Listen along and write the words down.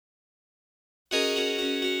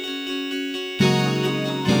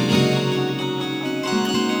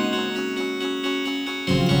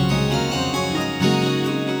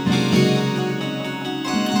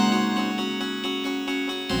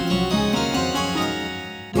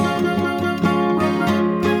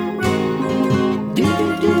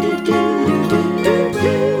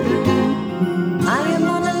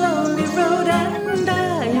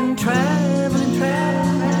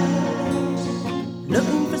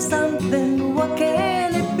something, what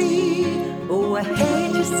can it be? Oh, I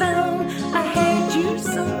hate you some, I hate you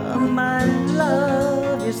some, I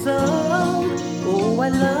love you some. Oh, I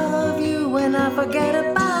love you when I forget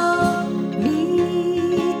about me.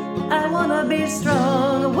 I wanna be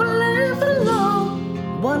strong, I wanna live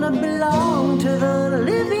alone, wanna belong to the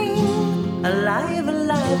living, alive,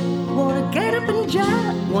 alive. Wanna get up and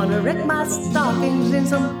jive, wanna wreck my stockings in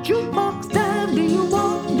some jukebox dive. Do you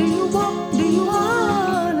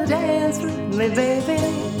wanna dance with me, baby?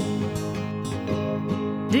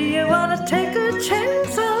 Do you wanna take a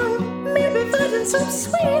chance on maybe finding some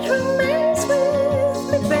sweet romance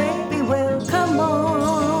with me, baby? Well, come on.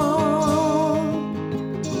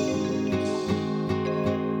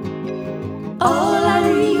 All I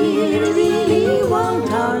really want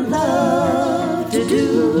our love to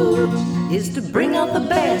do is to bring out the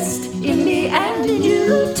best in me and in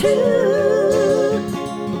you too.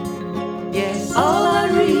 Yes, all I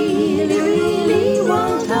really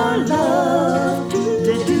want our love to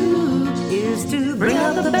do is to bring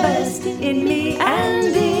out the best in me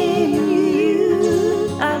and in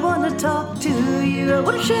you. I wanna talk to you, I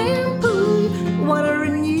wanna shampoo you, wanna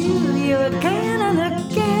renew you again and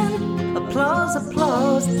again. Applause,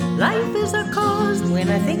 applause, life is a cause. When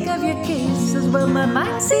I think of your kisses, well, my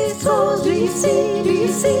mind sees flaws. Do you see, do you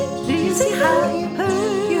see, do you see how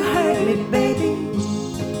you hurt me, baby?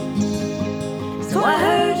 So I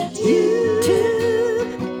hurt you too,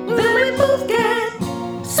 then we both get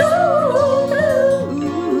so blue.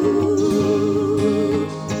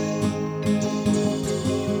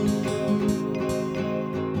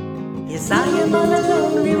 Yes, I am on a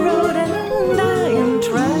lonely road and I am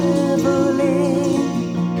traveling.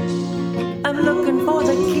 I'm looking for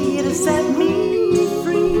the key to set me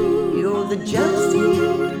free. Oh, the jealousy,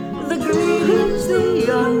 the greed,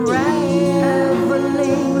 the unraveling,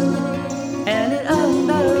 and it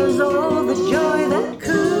undoes all the joy that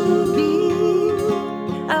could be.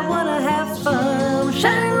 I wanna have fun,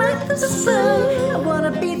 shine like the sun. I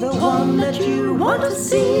wanna be the one that you want to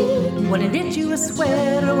see. Wanna knit you a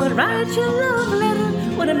sweater, wanna write you a love letter,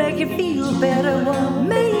 wanna make you feel better, wanna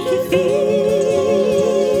make